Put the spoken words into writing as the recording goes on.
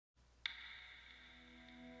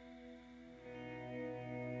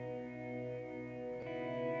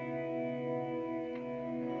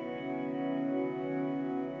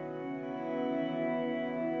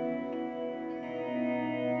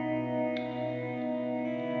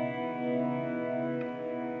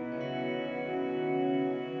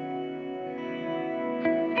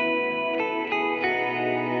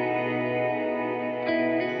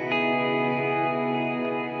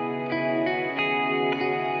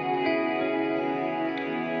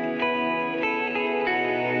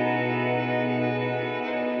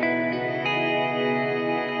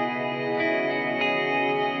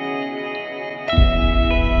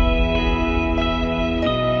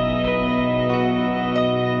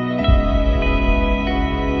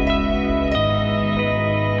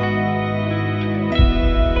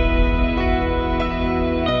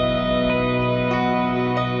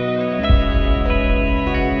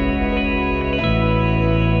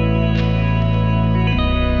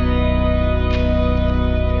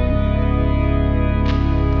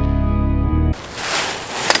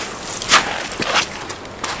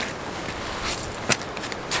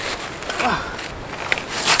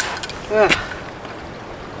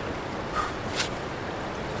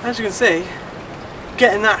As you can see,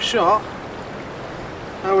 getting that shot,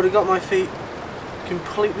 I would have got my feet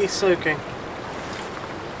completely soaking.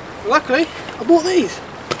 Luckily, I bought these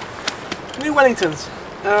new Wellingtons.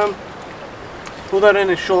 Although they're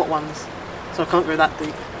only short ones, so I can't go that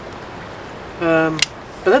deep. But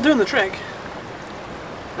they're doing the trick.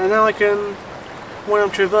 And now I can, when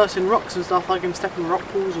I'm traversing rocks and stuff, I can step in rock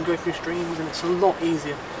pools and go through streams, and it's a lot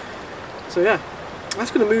easier. So yeah, that's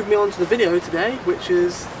going to move me on to the video today, which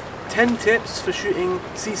is 10 tips for shooting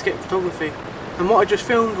seascape photography. And what I just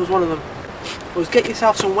filmed was one of them. Was get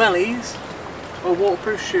yourself some wellies or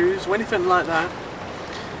waterproof shoes or anything like that,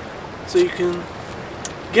 so you can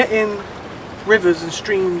get in rivers and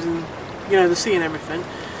streams and, you know, the sea and everything.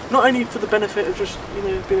 Not only for the benefit of just, you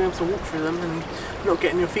know, being able to walk through them and not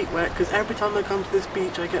getting your feet wet, because every time I come to this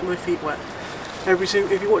beach I get my feet wet.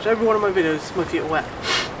 If you watch every one of my videos, my feet are wet.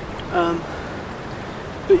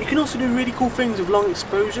 But you can also do really cool things with long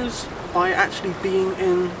exposures by actually being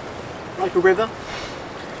in like a river,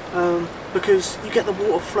 because you get the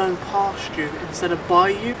water flowing past you instead of by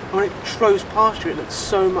you. And when it flows past you, it looks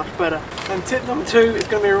so much better. And tip number 2 is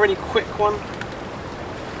going to be a really quick one.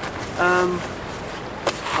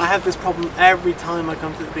 I have this problem every time I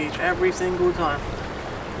come to the beach, every single time,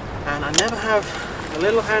 and I never have a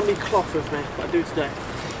little handy cloth with me, but I do today.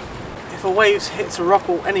 If a wave hits a rock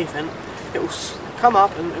or anything, it will come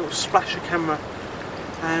up and it will splash your camera,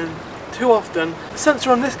 and too often the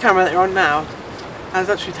sensor on this camera that you're on now has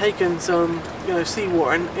actually taken some, you know,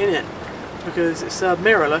 seawater in it, because it's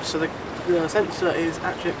mirrorless, so the sensor is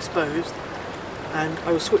actually exposed. And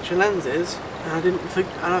I was switching lenses, and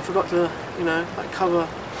I forgot to, you know, like cover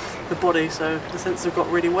the body, so the sensor got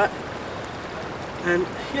really wet. And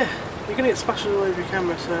yeah, you're gonna get splashes all over your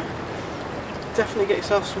camera, so definitely get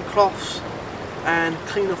yourself some cloths and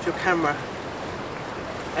clean off your camera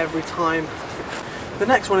every time. The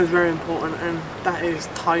next one is very important, and that is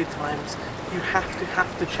tide times. You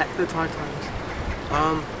have to check the tide times.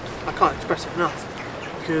 I can't express it enough,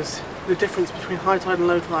 because the difference between high tide and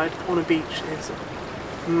low tide on a beach is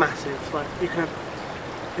massive. Like, you can have,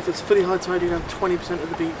 if it's fully high tide, you can have 20% of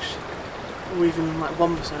the beach, or even like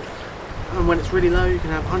 1%. And when it's really low, you can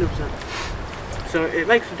have 100%. So it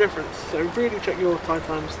makes a difference. So really check your tide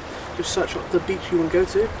times. Just search up the beach you want to go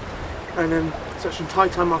to, and then search on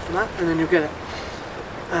tide time after that, and then you'll get it.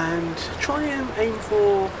 And try and aim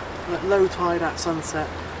for like low tide at sunset,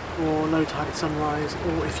 or low tide at sunrise,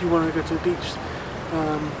 or if you want to go to a beach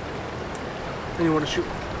and you want to shoot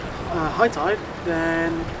high tide,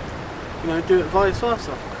 then, you know, do it vice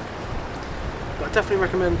versa. But I definitely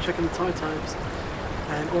recommend checking the tide times,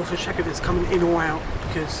 and also check if it's coming in or out,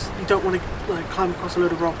 because you don't want to like climb across a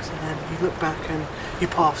load of rocks and then you look back and your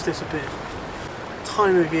paths disappear.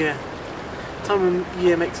 Time of year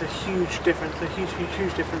makes a huge difference, a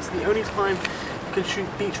huge difference. The only time you can shoot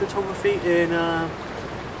beach photography in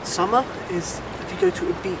summer is if you go to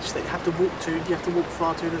a beach that you have to walk to. You have to walk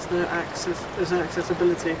far to. There's no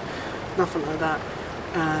accessibility, nothing like that.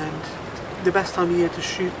 And the best time of year to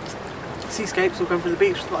shoot seascapes or going for the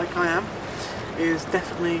beach like I am is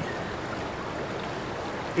definitely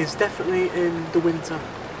in the winter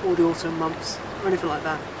or the autumn months, or anything like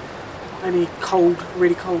that. Any cold,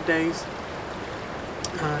 really cold days.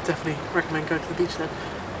 Definitely recommend going to the beach then.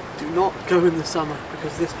 Do not go in the summer,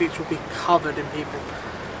 because this beach will be covered in people,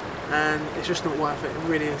 and it's just not worth it. It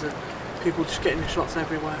really isn't. People just getting shots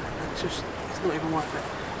everywhere, and it's not even worth it.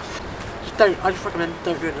 I just recommend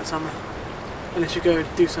don't do it in the summer, unless you go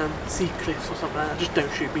do some sea cliffs or something like that. Just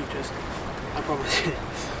don't shoot beaches, I promise you.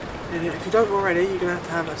 And if you don't already, you're going to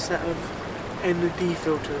have a set of ND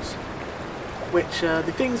filters, which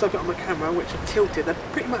the things I've got on my camera, which are tilted, they're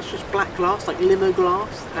pretty much just black glass, like limo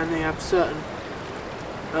glass, and they have certain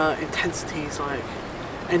intensities. Like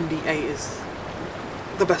ND8 is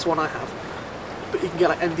the best one I have, but you can get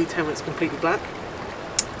like ND10 when it's completely black.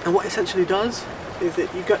 And what it essentially does is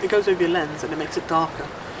that it goes over your lens and it makes it darker,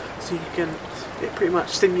 so it pretty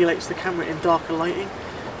much simulates the camera in darker lighting,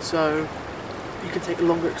 so you can take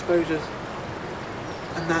longer exposures,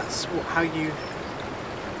 and that's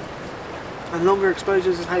longer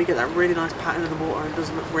exposures is how you get that really nice pattern in the water and it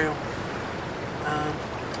doesn't look real.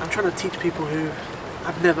 I'm trying to teach people who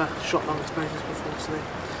have never shot long exposures before, so they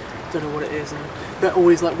don't know what it is, and they're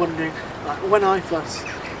always like wondering, like when I first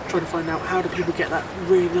tried to find out how do people get that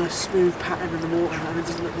really nice smooth pattern in the water and it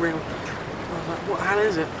doesn't look real, I was like, what the hell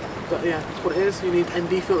is it? But yeah, that's what it is. You need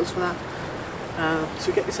ND filters for that.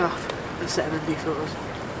 So get yourself a set of ND filters,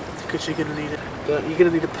 because you're going to need it. But you're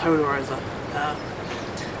going to need a polarizer.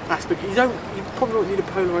 You probably won't need a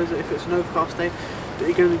polarizer if it's an overcast day. that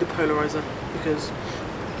you're going to need a polarizer, because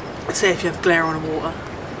say if you have glare on water,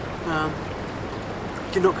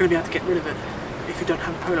 you're not going to be able to get rid of it if you don't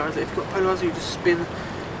have a polarizer. If you've got a polarizer, you just spin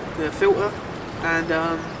the filter and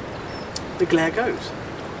the glare goes.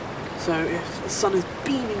 So if the sun is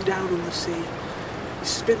beaming down on the sea, you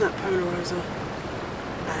spin that polarizer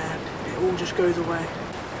and it all just goes away.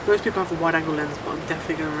 Most people have a wide angle lens, but I'm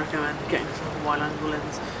definitely going to recommend getting yourself a wide angle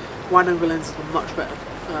lens. Wide angle lenses are much better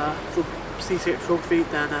for Seascape photography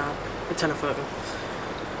than a telephoto.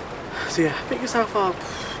 So yeah, pick yourself up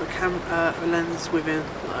a lens within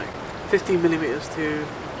like 15mm to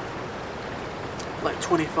like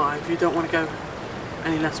 25. You don't want to go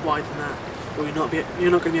any less wide than that, or you're not going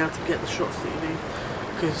to be able to get the shots that you need.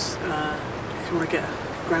 Because if you want to get a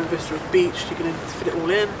grand vista of the beach, you're going to need to fit it all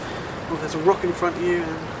in. Or if there's a rock in front of you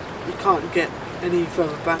and you can't get any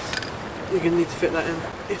further back, you're going to need to fit that in.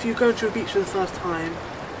 If you go to a beach for the first time,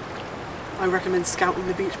 I recommend scouting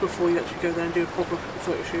the beach before you actually go there and do a proper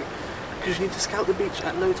photo shoot, because you need to scout the beach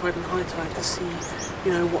at low tide and high tide to see,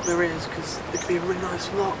 you know, what there is, because there could be a really nice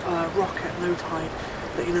rock at low tide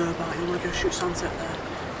that you know about and you want to go shoot sunset there.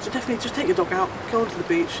 So definitely just take your dog out, go onto the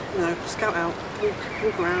beach, you know, scout out,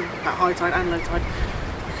 walk around at high tide and low tide,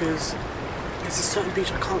 because there's a certain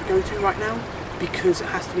beach I can't go to right now because it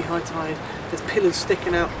has to be high tide. There's pillars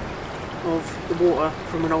sticking out of the water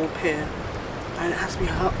from an old pier, and it has to be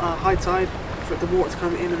high tide for the water to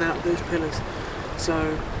come in and out of those pillars.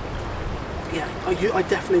 So yeah, I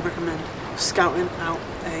definitely recommend scouting out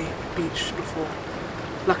a beach before.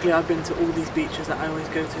 Luckily I've been to all these beaches that I always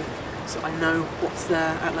go to, so I know what's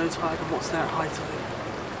there at low tide and what's there at high tide.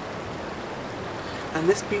 And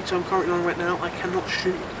this beach I'm currently on right now, I cannot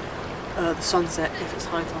shoot the sunset if it's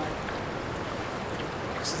high tide,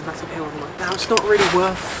 because there's a massive hill on the way. Now it's not really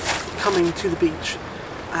worth coming to the beach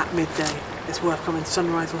at midday, it's worth coming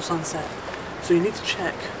sunrise or sunset. So you need to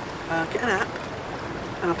check, get an app,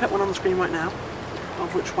 and I'll put one on the screen right now,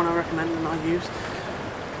 of which one I recommend and I use,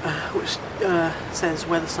 which says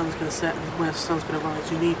where the sun's going to set and where the sun's going to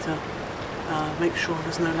rise. You need to make sure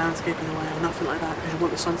there's no landscape in the way or nothing like that, because you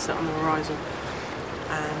want the sunset on the horizon.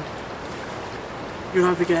 And you'll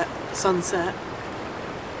either get sunset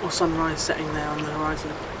or sunrise setting there on the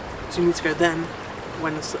horizon. So you need to go then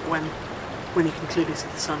when you can clearly see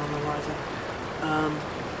the sun on the horizon.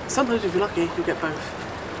 Sometimes if you're lucky you'll get both.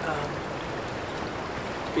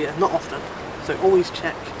 But yeah, not often. So always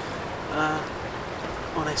check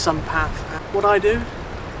on a sun path. What I do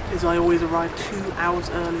is I always arrive 2 hours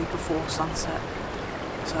early before sunset,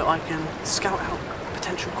 so I can scout out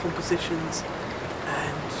potential compositions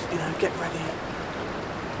and, you know, get ready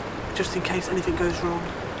just in case anything goes wrong,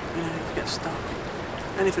 you know, if you get stuck,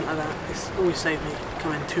 anything like that. It's always saved me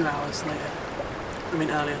coming 2 hours later,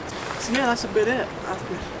 earlier. So yeah, that's about it.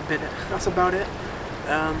 That's about it.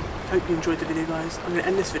 Hope you enjoyed the video, guys. I'm going to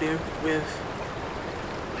end this video with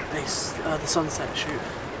the sunset shoot.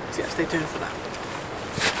 So yeah, stay tuned for that.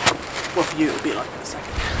 Well, for you it'll be like in a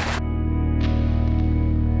second.